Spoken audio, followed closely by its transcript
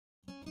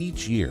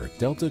Each year,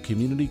 Delta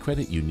Community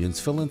Credit Union's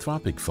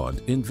Philanthropic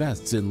Fund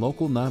invests in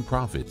local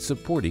nonprofits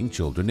supporting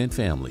children and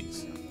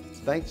families.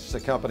 Thanks to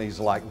companies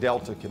like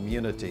Delta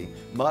Community,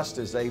 MUST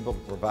is able to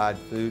provide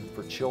food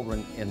for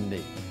children in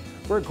need.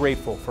 We're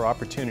grateful for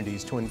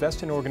opportunities to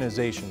invest in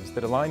organizations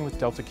that align with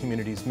Delta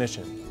Community's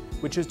mission,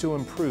 which is to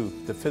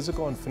improve the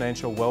physical and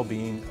financial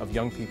well-being of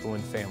young people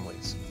and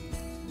families.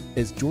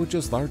 As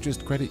Georgia's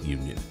largest credit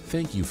union,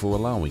 thank you for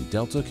allowing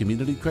Delta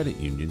Community Credit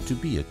Union to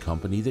be a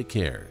company that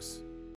cares.